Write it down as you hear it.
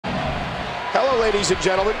Hello, ladies and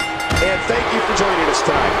gentlemen, and thank you for joining us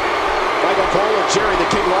tonight. Michael Cole and Jerry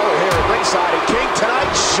the King Lawler here at ringside, and King,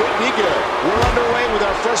 tonight should be good. We're underway with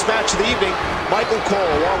our first match of the evening. Michael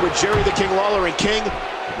Cole along with Jerry the King Lawler, and King,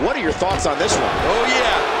 what are your thoughts on this one? Oh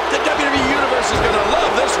yeah, the WWE Universe is going to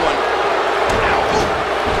love this one. Ow.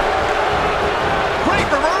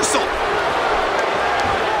 Great reversal.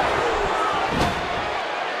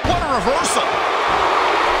 What a reversal.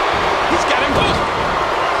 He's got him hooked.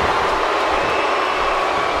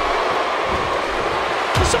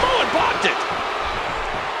 The Samoan blocked it.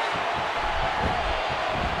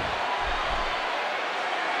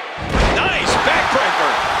 Nice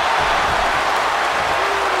backbreaker.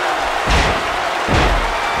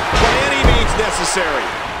 By any means necessary.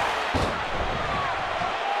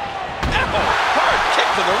 Ow, hard kick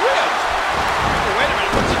to the ribs. Hey, wait a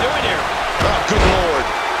minute, what's he doing here? Oh, good Lord.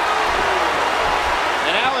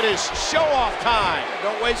 And now it is show-off time.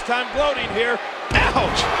 Don't waste time gloating here.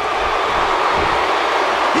 Ouch!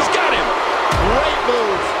 He's got him. Great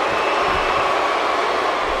move.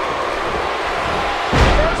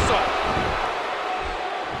 Reversal.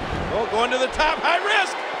 Oh, going to the top, high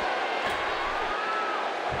risk.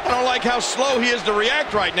 I don't like how slow he is to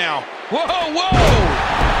react right now. Whoa, whoa!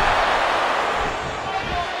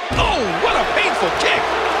 Oh, what a painful kick.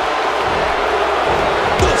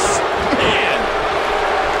 This man.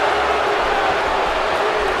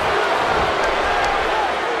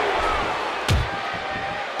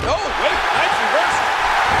 Oh, wait, nice reversal.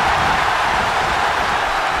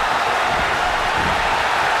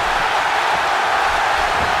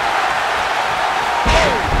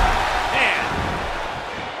 Oh, man.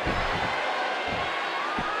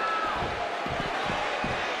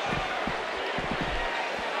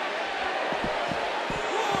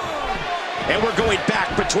 And we're going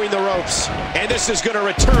back between the ropes. And this is going to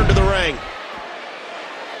return to the ring.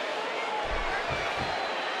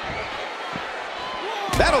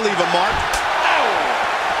 That'll leave a mark. Ow.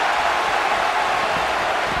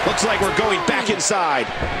 Looks like we're going back inside.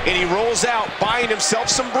 And he rolls out, buying himself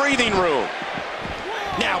some breathing room.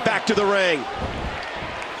 Now back to the ring.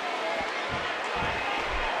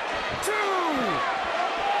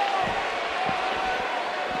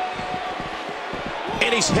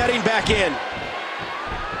 And he's heading back in.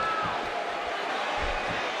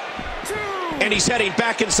 And he's heading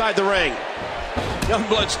back inside the ring.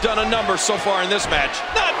 Youngblood's done a number so far in this match.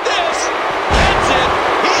 Not this! That's it!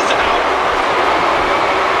 He's out!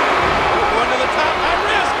 Going to the top, high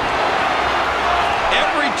risk!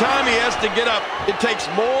 Every time he has to get up, it takes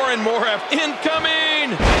more and more effort.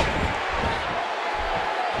 Incoming!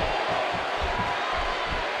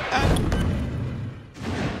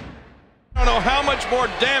 I don't know how much more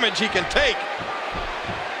damage he can take.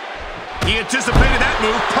 He anticipated that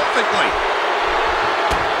move perfectly.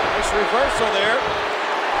 Nice reversal there.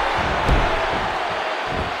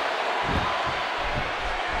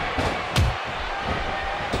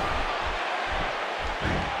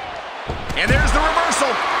 And there's the reversal.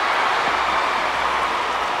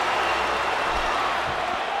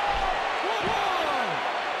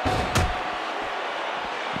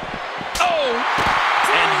 Oh!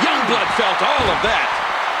 And Youngblood felt all of that.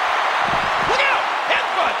 Look out!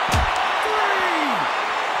 Headbutt!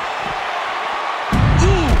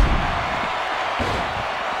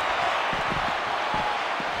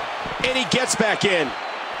 And he gets back in.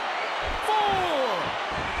 4!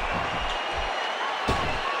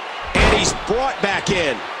 And he's brought back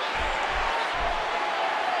in.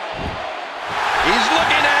 He's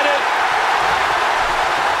looking at it.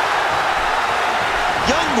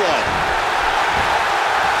 Youngblood.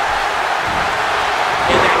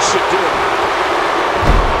 And that should do it.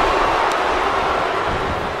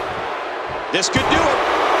 This could do it.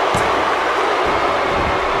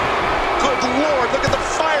 Good Lord, look at the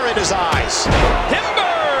fire in his eyes.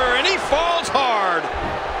 Timber! And he falls hard.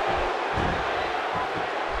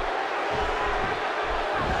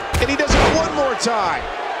 And he does it one more time.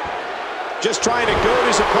 Just trying to goad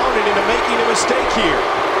his opponent into making a mistake here.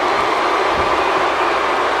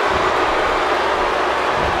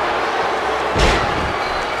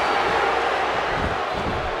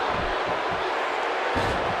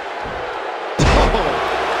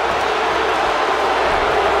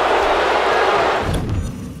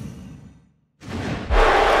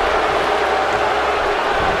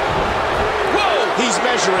 He's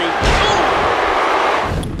measuring.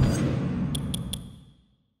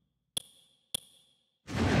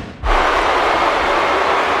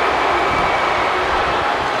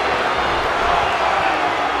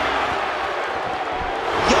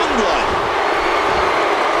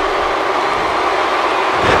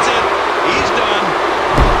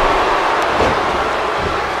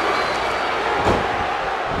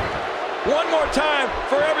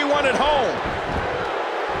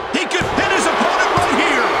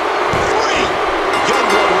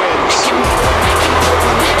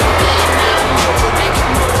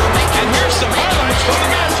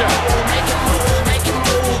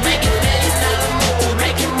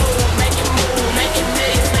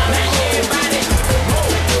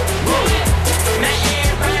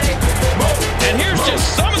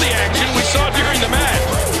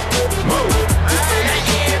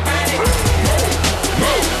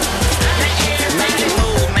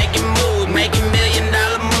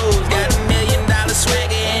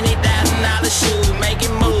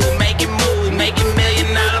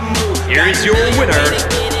 is your winner,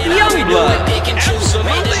 Youngblood.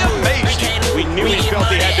 Absolutely amazing. We knew he felt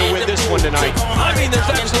he had to win this one tonight. I mean, there's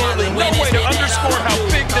absolutely no way to underscore how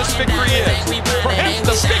big this victory is. Perhaps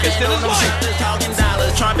the biggest in his life.